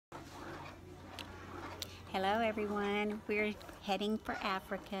Hello everyone. We're heading for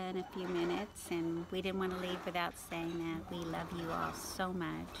Africa in a few minutes, and we didn't want to leave without saying that we love you all so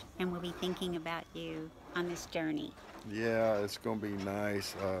much, and we'll be thinking about you on this journey. Yeah, it's gonna be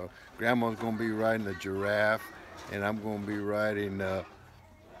nice. Grandma's gonna be riding a giraffe, and I'm gonna be riding a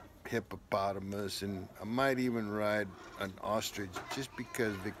hippopotamus, and I might even ride an ostrich just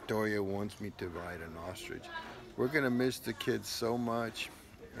because Victoria wants me to ride an ostrich. We're gonna miss the kids so much.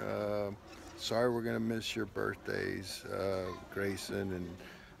 Uh, Sorry, we're gonna miss your birthdays, Grayson and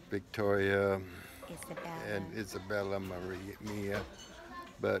Victoria and Isabella Isabella Maria,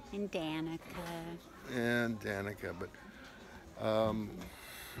 but and Danica. and Danica, but. Um,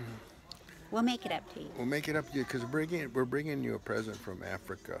 We'll make it up to you. We'll make it up to you because we're bringing you a present from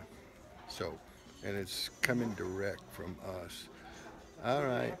Africa. So, and it's coming direct from us. All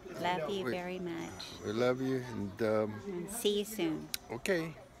right. Love you We, very much. we love you. And And see you soon.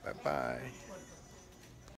 okay. Bye bye.